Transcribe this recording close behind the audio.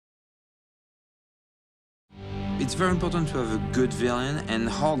It's very important to have a good villain, and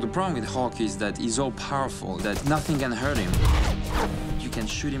Hulk, the problem with Hulk is that he's all powerful, that nothing can hurt him. You can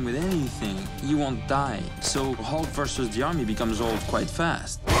shoot him with anything, he won't die. So Hulk versus the army becomes all quite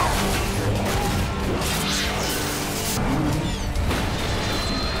fast.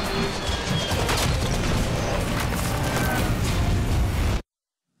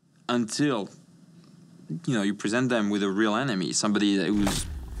 Until, you know, you present them with a real enemy, somebody who's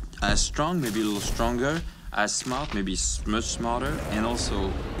as strong, maybe a little stronger, as smart, maybe much smarter, and also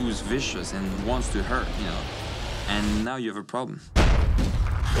who's vicious and wants to hurt, you know. And now you have a problem.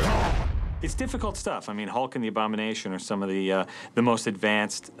 It's difficult stuff. I mean, Hulk and the Abomination are some of the most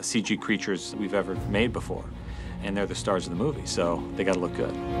advanced CG creatures we've ever made before. And they're the stars of the movie, so they gotta look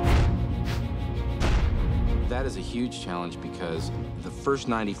good. That is a huge challenge because the first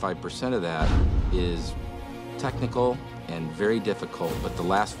 95% of that is technical and very difficult, but the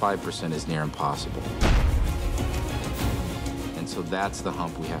last 5% is near impossible. And so that's the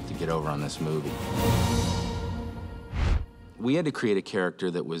hump we have to get over on this movie. We had to create a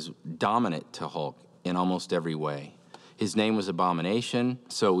character that was dominant to Hulk in almost every way. His name was Abomination,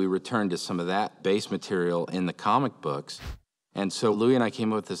 so we returned to some of that base material in the comic books. And so Louis and I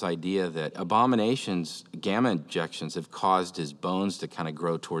came up with this idea that Abomination's gamma injections have caused his bones to kind of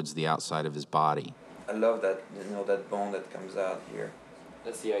grow towards the outside of his body. I love that, you know, that bone that comes out here.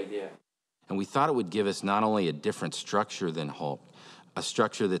 That's the idea. And we thought it would give us not only a different structure than Hulk, a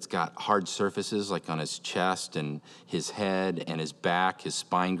structure that's got hard surfaces like on his chest and his head and his back, his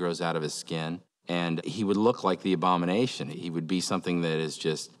spine grows out of his skin. And he would look like the Abomination. He would be something that is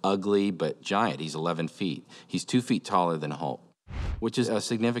just ugly but giant. He's 11 feet. He's 2 feet taller than Hulk, which is a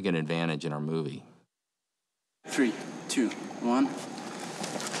significant advantage in our movie. 3, 2, 1.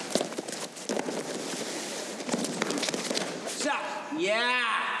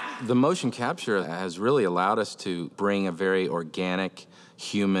 Yeah! The motion capture has really allowed us to bring a very organic,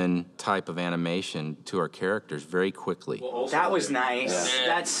 human type of animation to our characters very quickly. That was nice. Yeah.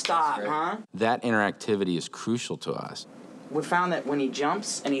 That stop, huh? That interactivity is crucial to us. We found that when he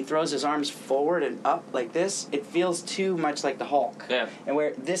jumps and he throws his arms forward and up like this, it feels too much like the Hulk. Yeah. And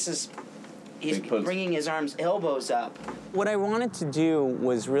where this is, he's bringing his arms elbows up. What I wanted to do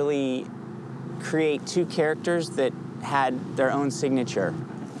was really create two characters that had their own signature,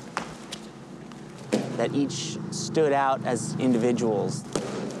 that each stood out as individuals.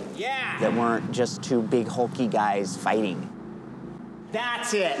 Yeah! That weren't just two big hulky guys fighting.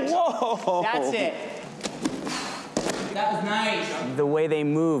 That's it! Whoa! That's it! That was nice. The way they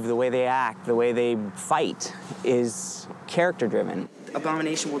move, the way they act, the way they fight is character-driven.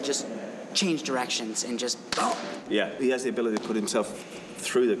 Abomination will just change directions and just go. Yeah, he has the ability to put himself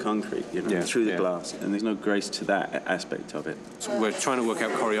through the concrete, you know, through the glass, and there's no grace to that aspect of it. So we're trying to work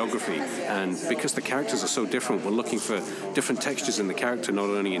out choreography, and because the characters are so different, we're looking for different textures in the character, not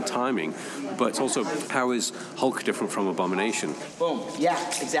only in timing, but also how is Hulk different from Abomination? Boom, yeah,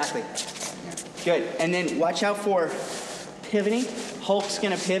 exactly. Good, and then watch out for pivoting. Hulk's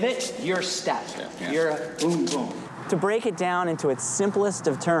gonna pivot, your step. Yeah. You're a boom, boom. To break it down into its simplest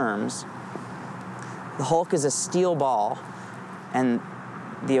of terms, the Hulk is a steel ball, and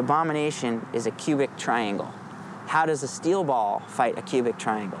the Abomination is a cubic triangle. How does a steel ball fight a cubic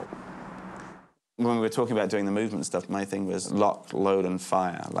triangle? When we were talking about doing the movement stuff, my thing was lock, load, and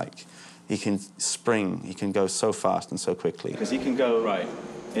fire. Like, he can spring, he can go so fast and so quickly. Because he can go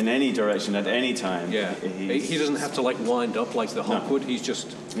in any direction at any time. Yeah, he doesn't have to like wind up like the Hulk would. He's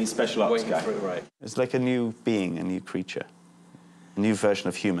just special ops guy. Right. It's like a new being, a new creature, a new version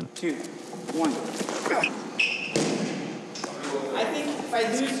of human. 2, 1. I think if I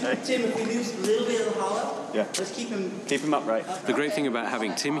lose Tim, if we lose a little bit of the hollow, let's keep him upright. The great thing about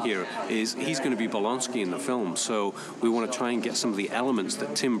having Tim here is he's going to be Bolonsky in the film, so we want to try and get some of the elements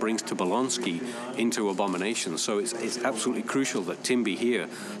that Tim brings to Bolonsky into Abomination. So it's absolutely crucial that Tim be here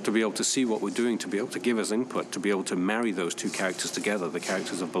to be able to see what we're doing, to be able to give us input, to be able to marry those two characters together, the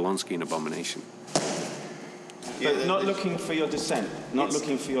characters of Bolonsky and Abomination. But not looking for your descent, not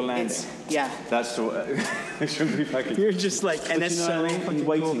looking for your landing. That's the shouldn't be packaged. You're just like, and that's so fucking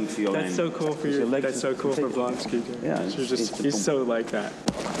waiting for your landing. That's so cool for you. That's so cool for Blonsky. Yeah, he's so like that.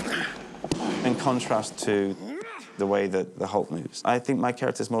 In contrast to the way that the Hulk moves, I think my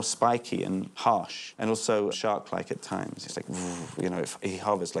character is more spiky and harsh, and also shark-like at times. It's like, you know, if he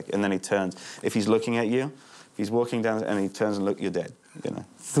hovers, like, and then he turns. If he's looking at you, if he's walking down and he turns and look, you're dead. You know.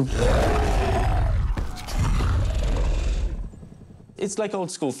 It's like old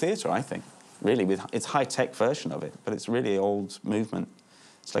school theatre, I think, really. It's high-tech version of it, but it's really old movement.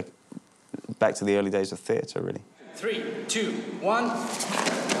 It's like back to the early days of theatre, really. 3, 2,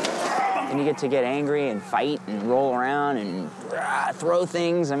 1. And you get to get angry and fight and roll around and throw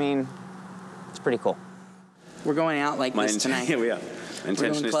things. I mean, it's pretty cool. We're going out like this tonight. Here we are. My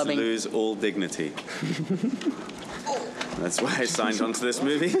intention is to lose all dignity. That's why I signed on to this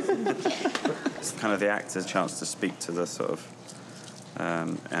movie. It's kind of the actor's chance to speak to the sort of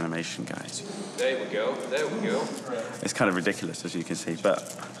animation guys. There we go, there we go. It's kind of ridiculous, as you can see,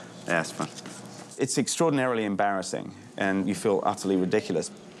 but yeah, it's fun. It's extraordinarily embarrassing, and you feel utterly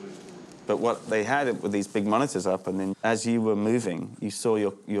ridiculous. But what they had with these big monitors up, and then as you were moving, you saw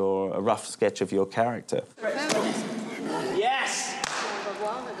a rough sketch of your character. Yes!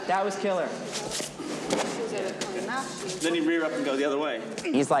 That was killer. Then you rear up and go the other way.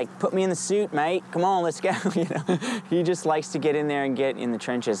 He's like, put me in the suit, mate. Come on, let's go. You know, he just likes to get in there and get in the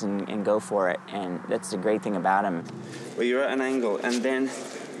trenches and go for it. And that's the great thing about him. Well, you're at an angle, and then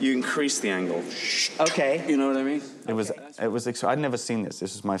you increase the angle. Okay. You know what I mean? It was I'd never seen this.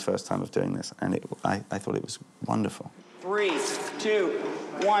 This was my first time of doing this, and I thought it was wonderful. 3, 2,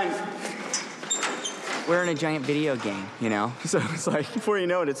 1. We're in a giant video game, you know? So it's like, before you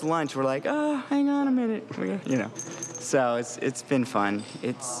know it, it's lunch. We're like, oh, hang on a minute, you know? So it's been fun.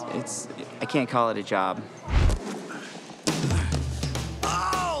 I can't call it a job.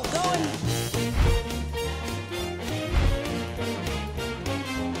 Oh, going!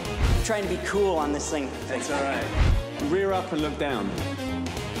 I'm trying to be cool on this thing. That's all right. Rear up and look down.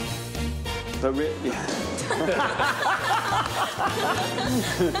 But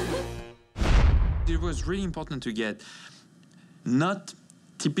It was really important to get not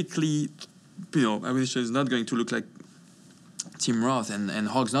typically, you know, Abomination is not going to look like Tim Roth, and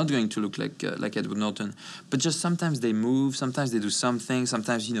Hulk's not going to look like Edward Norton, but just sometimes they move, sometimes they do something,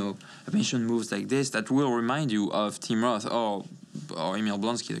 sometimes, you know, Abomination moves like this that will remind you of Tim Roth or Emil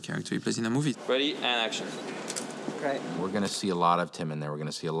Blonsky, the character he plays in the movie. Ready, and action. Right. We're going to see a lot of Tim in there. We're going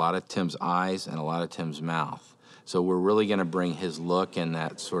to see a lot of Tim's eyes and a lot of Tim's mouth. So we're really going to bring his look and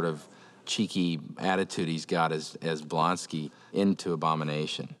that sort of cheeky attitude he's got as Blonsky into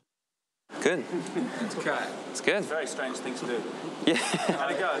Abomination. Good. It's good. It's a very strange thing to do. Yeah.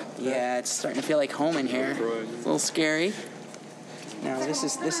 How'd it go? Yeah, it's starting to feel like home in here. It's a little scary. No, this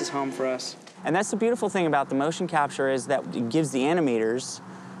is home for us. And that's the beautiful thing about the motion capture is that it gives the animators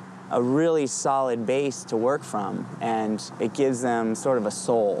a really solid base to work from, and it gives them sort of a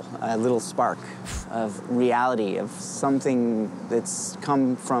soul, a little spark of reality, of something that's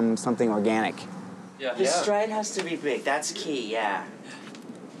come from something organic. Yeah. The stride has to be big. That's key, yeah.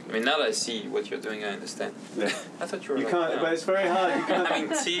 I mean, now that I see what you're doing, I understand. Yeah. I thought you were You can't, but it's very hard. You can't. having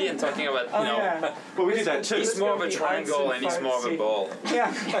tea and talking about, you know, Yeah. Well, we did that too. he's more of a triangle and he's more of a ball.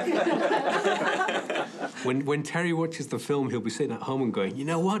 Yeah. When Terry watches the film, he'll be sitting at home and going, you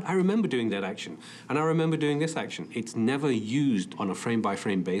know what? I remember doing that action, and I remember doing this action. It's never used on a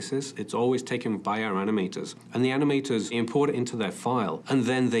frame-by-frame basis. It's always taken by our animators. And the animators import it into their file, and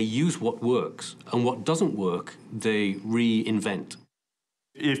then they use what works. And what doesn't work, they reinvent.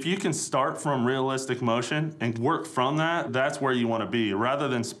 If you can start from realistic motion and work from that, that's where you want to be. Rather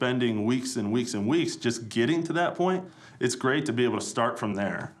than spending weeks and weeks and weeks just getting to that point, it's great to be able to start from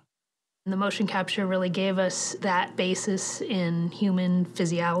there. The motion capture really gave us that basis in human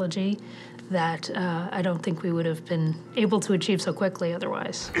physiology that I don't think we would have been able to achieve so quickly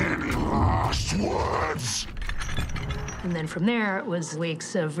otherwise. Any last words? And then from there, it was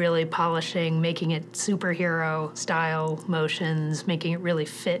weeks of really polishing, making it superhero-style motions, making it really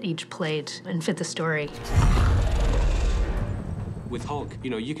fit each plate and fit the story. With Hulk,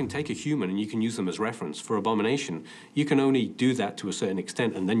 you know, you can take a human and you can use them as reference. For Abomination, you can only do that to a certain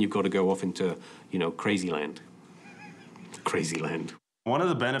extent, and then you've got to go off into, you know, crazy land. Crazy land. One of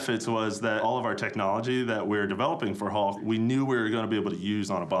the benefits was that all of our technology that we're developing for Hulk, we knew we were going to be able to use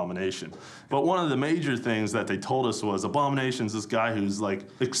on Abomination. But one of the major things that they told us was Abomination's this guy who's like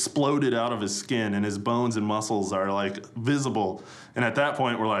exploded out of his skin and his bones and muscles are like visible. And at that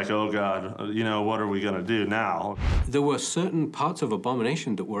point, we're like, oh God, you know, what are we going to do now? There were certain parts of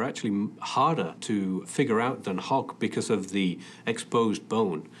Abomination that were actually harder to figure out than Hulk because of the exposed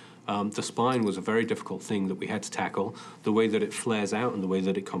bone. The spine was a very difficult thing that we had to tackle, the way that it flares out and the way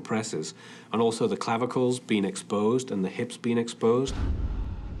that it compresses, and also the clavicles being exposed and the hips being exposed.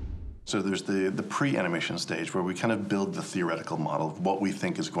 So there's the pre-animation stage where we kind of build the theoretical model of what we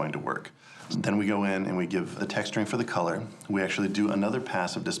think is going to work. Then we go in and we give the texturing for the color. We actually do another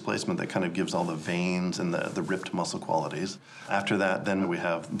pass of displacement that kind of gives all the veins and the ripped muscle qualities. After that, then we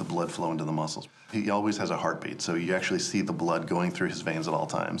have the blood flow into the muscles. He always has a heartbeat, so you actually see the blood going through his veins at all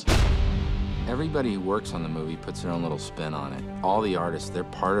times. Everybody who works on the movie puts their own little spin on it. All the artists, they're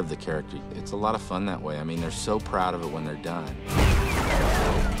part of the character. It's a lot of fun that way. I mean, they're so proud of it when they're done.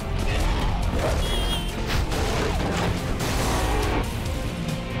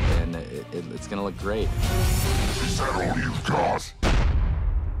 It's going to look great. He said